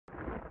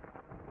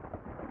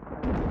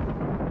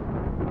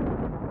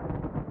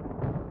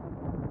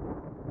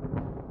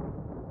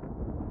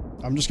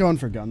I'm just going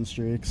for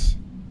Gunstreaks.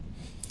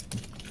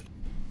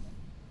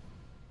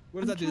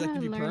 What does that do? That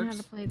give you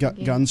perks?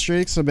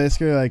 Gunstreaks. So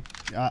basically, like,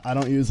 I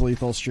don't use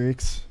lethal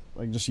streaks.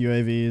 Like just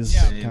UAVs,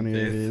 counter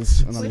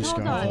UAVs, and I'm just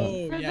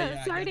going for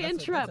it. Sorry to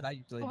interrupt.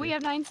 We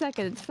have 9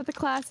 seconds for the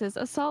classes: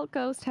 Assault,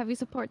 Ghost, Heavy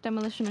Support,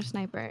 Demolition, or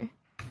Sniper.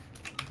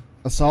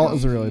 Assault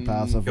is a really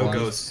passive one.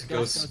 Ghost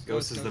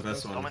is the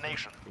best one.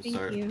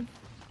 Thank you.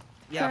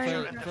 Yeah,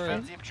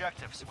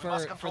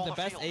 for the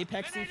best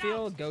Apexy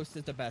feel, Ghost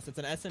is the best. It's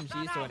an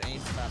SMG, so it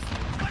aims faster.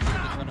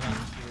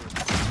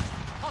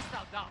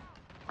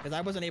 Because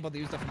I wasn't able to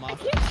use the from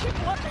off.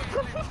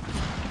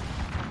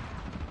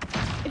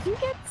 If you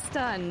get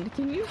stunned,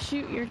 can you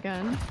shoot your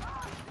gun?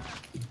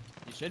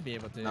 You should be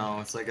able to. No,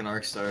 it's like an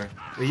arc star.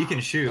 Well, you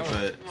can shoot,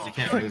 but you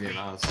can't move your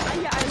mouse.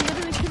 Yeah, I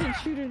literally couldn't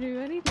shoot or do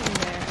anything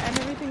there, and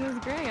everything was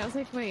gray. I was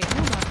like, wait,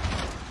 hold on,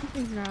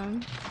 something's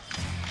wrong.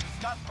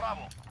 Got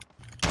Bravo.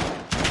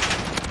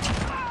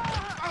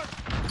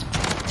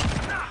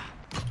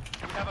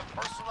 We have a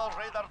personal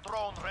radar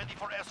drone ready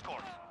for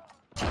escort.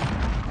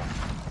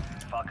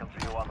 Falcon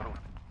 3 en route.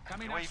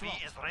 UAV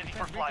is ready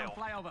for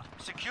flyover.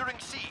 Securing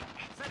C.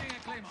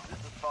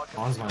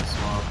 One's my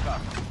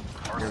swap.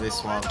 Really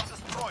swapped.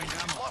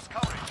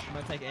 I'm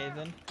gonna take A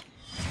then.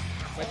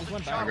 Wait, there's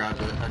one back. I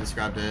grabbed it. I just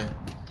grabbed A.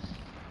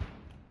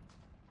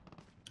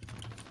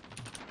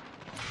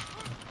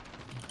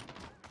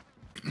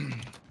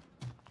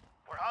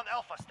 We're on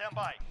Alpha. Stand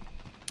by.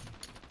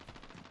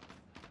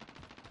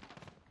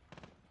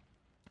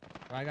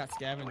 I got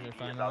Scavenger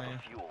finally.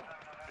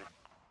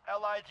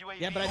 Allied UAV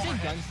Yeah, but I think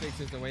Gunstreaks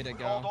is the way to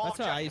go. That's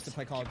how I used to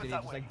play Call of Duty,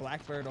 just like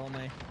Blackbird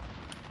only.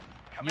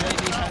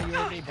 UAV,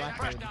 UAV,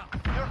 Blackbird.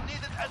 You're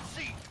needed at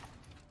sea.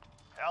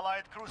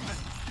 Allied cruise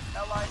missile.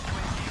 Allied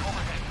UAV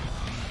overhead.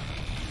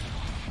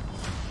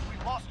 We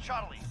lost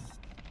Charlie.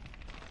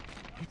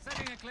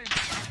 Setting a claim.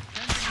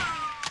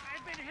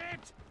 I've been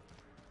hit.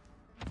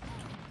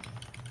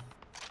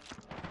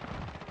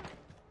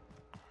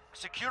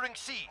 Securing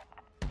C.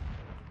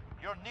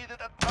 You're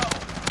needed at Bravo.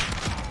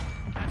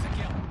 That's a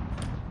kill.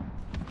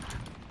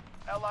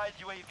 Allied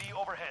UAV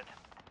overhead.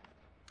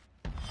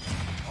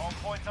 All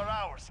points are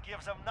ours.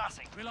 Gives them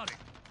nothing. Reloading.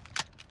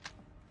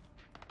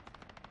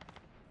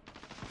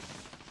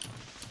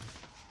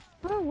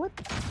 Bro, what?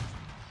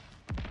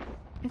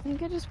 I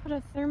think I just put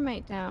a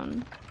thermite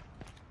down.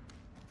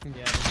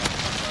 Yeah.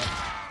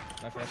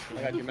 I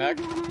got you, Mac.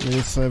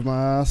 Please save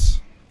my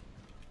ass.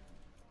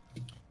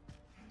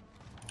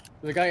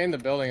 There's a guy in the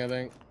building, I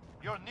think.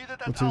 You're needed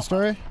at The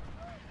two-story?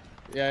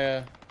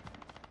 Yeah.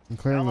 I'm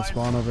clearing the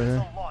spawn over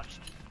here.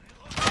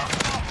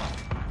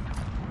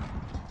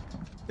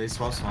 They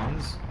swap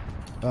spawns?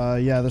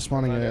 Yeah, they're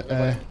spawning A.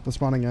 They're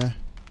spawning A.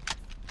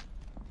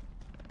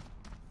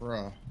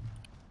 Bro.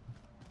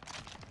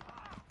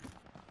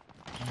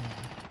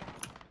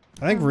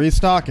 I think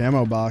restock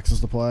ammo box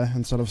is the play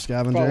instead of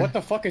scavenger. Bro, what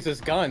the fuck is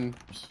this gun?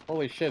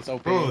 Holy shit, it's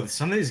OP. Bro,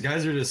 some of these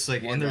guys are just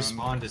like in their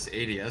spawn just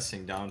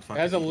ADSing down fucking.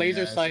 Has a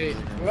laser sight.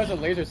 Who has a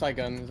laser sight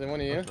gun? Is it one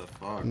of you? What the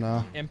fuck?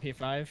 No.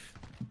 MP5.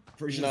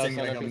 Pretty sure the same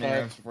guy got me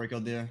there before he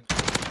killed you.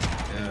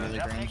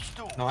 Yeah.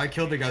 No, I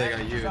killed the guy that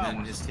got you, and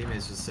then his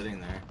teammate's just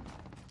sitting there.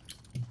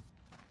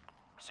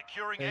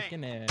 Securing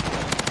A.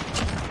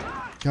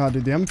 God,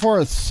 dude, the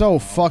M4 is so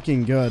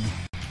fucking good.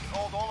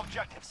 Hold all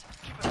objectives.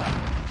 Keep it up.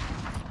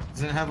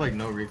 Doesn't it have like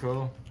no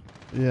recoil?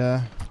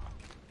 Yeah.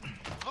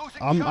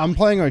 I'm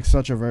playing like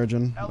such a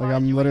virgin. Like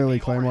I'm literally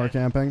Claymore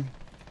camping.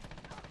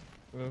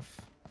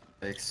 Oof.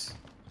 Thanks.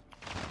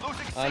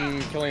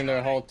 I'm killing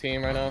their whole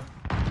team right now.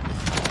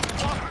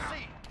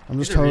 I'm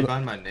just holding.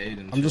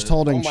 I'm just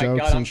holding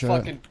chokes and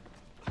shit.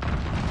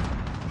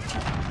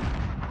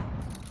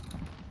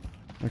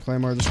 My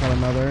Claymore just got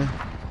another.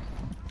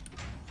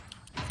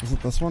 Is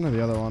it this one or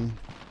the other one?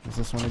 Is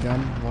this one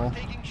again? Well,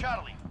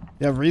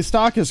 yeah,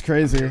 restock is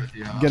crazy.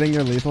 Getting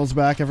your lethals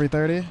back every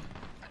 30.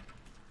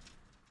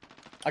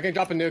 I can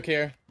drop a nuke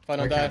here if I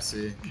don't die.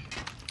 See.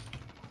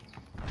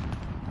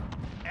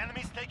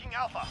 Enemies taking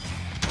Alpha.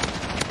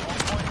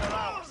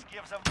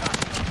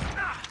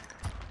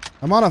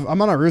 I'm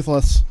on a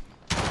ruthless.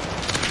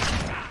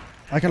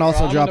 I can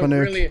also drop a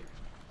nuke. Really,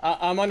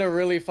 I'm on a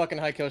really fucking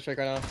high kill streak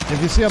right now.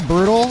 If you see a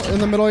brutal in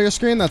the middle of your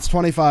screen, that's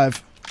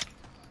 25.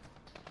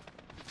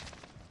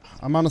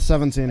 I'm on a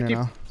 17 right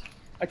now.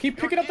 I keep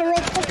picking up the wrong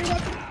fucking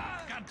weapon.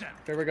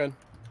 Okay, we're good.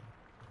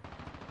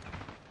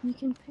 You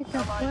can pick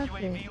up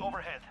weapons.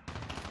 Overhead.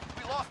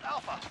 We lost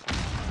Alpha.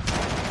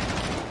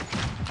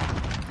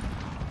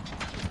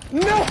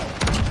 No!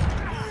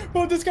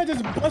 Bro, this guy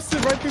just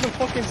busted right through the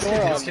fucking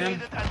door on me.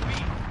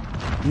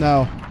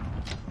 No.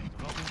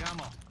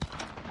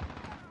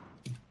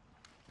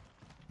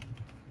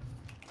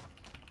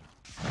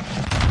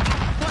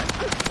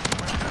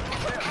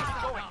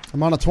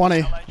 I'm on a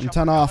 20. I'm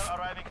 10 off.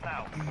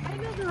 I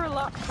know there were a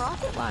lot of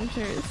rocket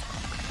launchers.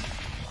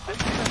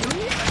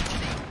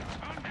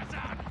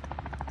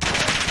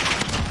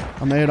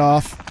 I'm 8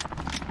 off.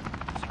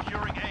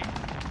 Securing A.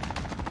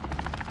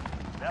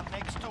 That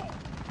makes 2.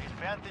 The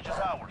advantage is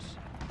ours.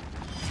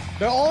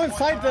 They're all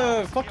inside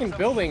the fucking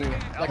building.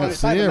 Like Let's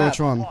see here, which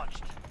one?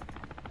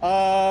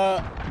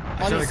 On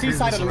the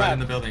seaside of the map. In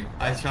the building.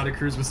 I shot a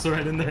cruise missile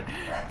right in there.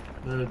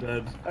 They're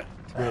dead.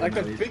 Like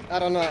the big, I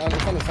don't know,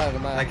 it's on the side of the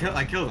map.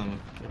 I killed them.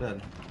 They're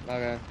dead.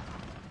 Okay.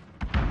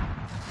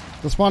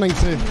 The spawning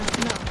C.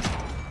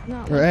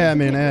 No. Or A, I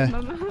mean A.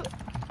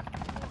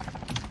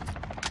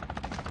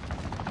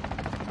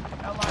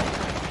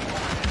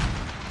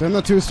 They're in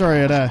the 2-story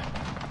at A.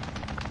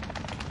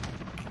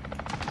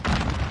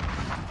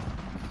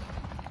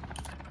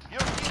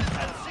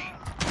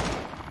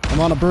 I'm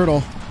on a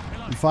brutal.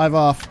 I'm 5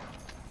 off.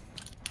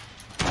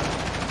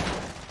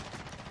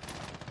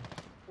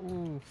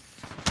 Ooh.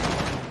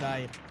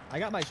 Died. I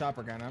got my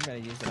chopper gun. I'm gonna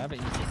use it. I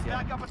haven't used this yet.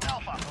 Back up at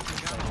Alpha.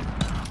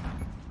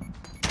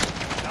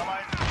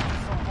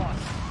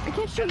 I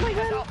can't shoot my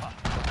gun. What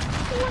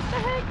the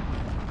heck?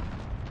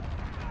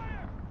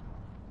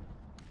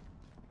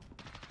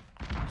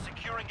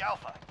 Securing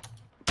Alpha.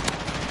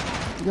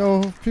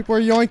 Yo, people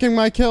are yoinking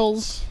my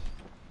kills.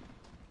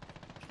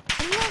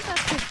 I love that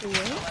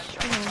situation.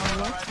 I don't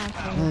know what's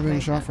happening. Where am I being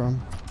shot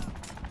from?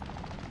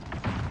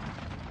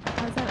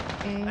 How's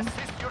that aim?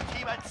 Assist your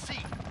team at C.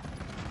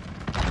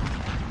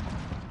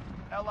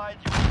 Allied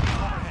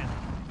UAV overhead.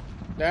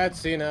 That's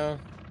C now.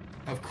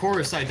 Of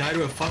course, I died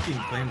to a fucking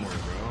claymore,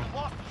 bro.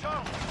 Lost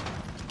Charlie.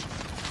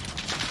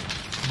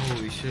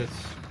 Holy shit.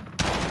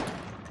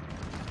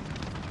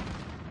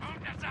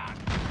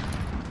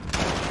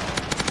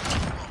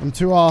 I'm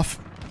 2 off.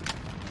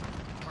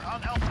 We're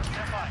on Alpha.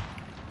 Stand by.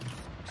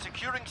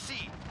 Securing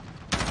C.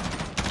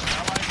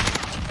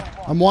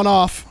 I'm 1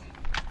 off.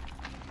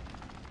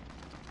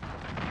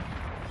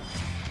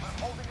 We're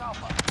holding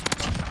Alpha.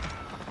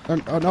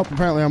 Oh, nope,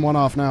 apparently I'm 1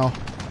 off now.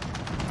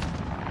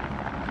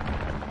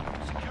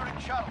 Securing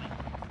Charlie.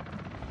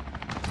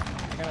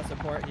 I gotta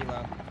support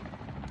Hilo.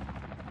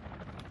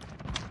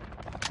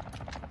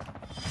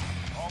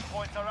 All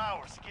points are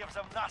ours. Gives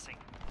them nothing.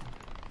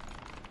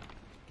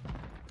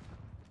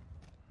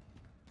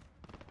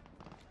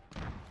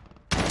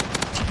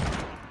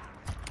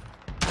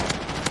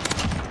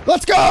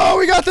 Let's go!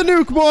 We got the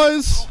nuke,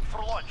 boys!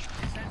 For launch.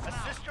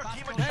 Assist your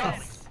team at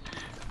Charlie.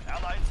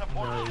 Allied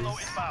support flow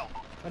inbound.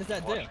 What does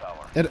that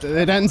do?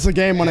 It ends the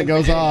game when it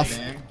goes off.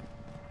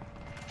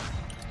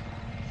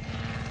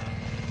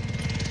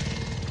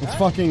 Let's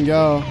fucking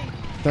go.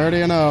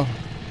 30-0.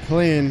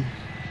 Clean.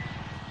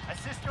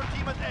 Assist your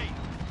team at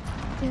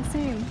A. Yeah,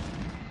 same.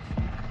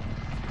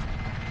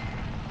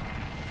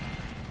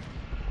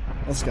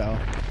 Let's go.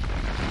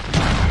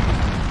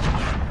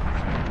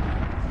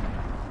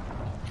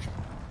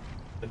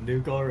 The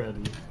nuke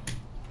already.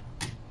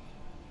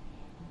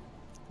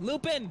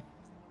 Lupin!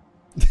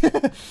 They'll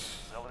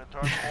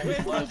return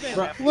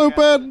home.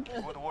 Lupin!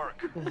 Good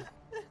work. Dude,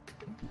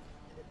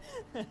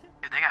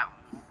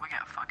 we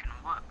got fucking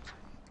whooped.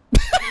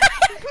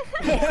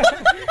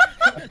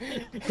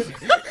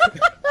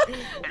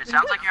 Dude, it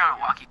sounds like you're on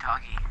a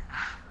walkie-talkie.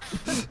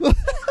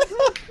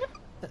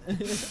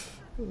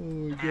 Oh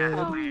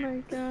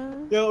my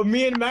god. Yo,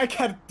 me and Mac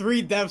had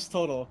 3 deaths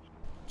total.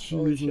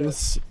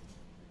 Jesus.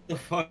 The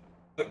fuck?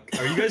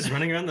 Are you guys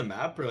running around the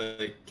map or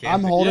like camping?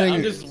 I'm holding. Yeah,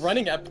 I'm just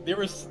running at. They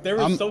were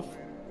so.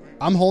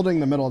 I'm holding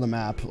the middle of the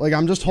map. Like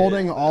I'm just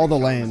holding all the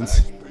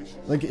lanes.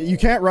 Like you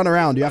can't run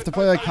around. You have to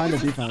play like kind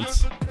of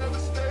defense.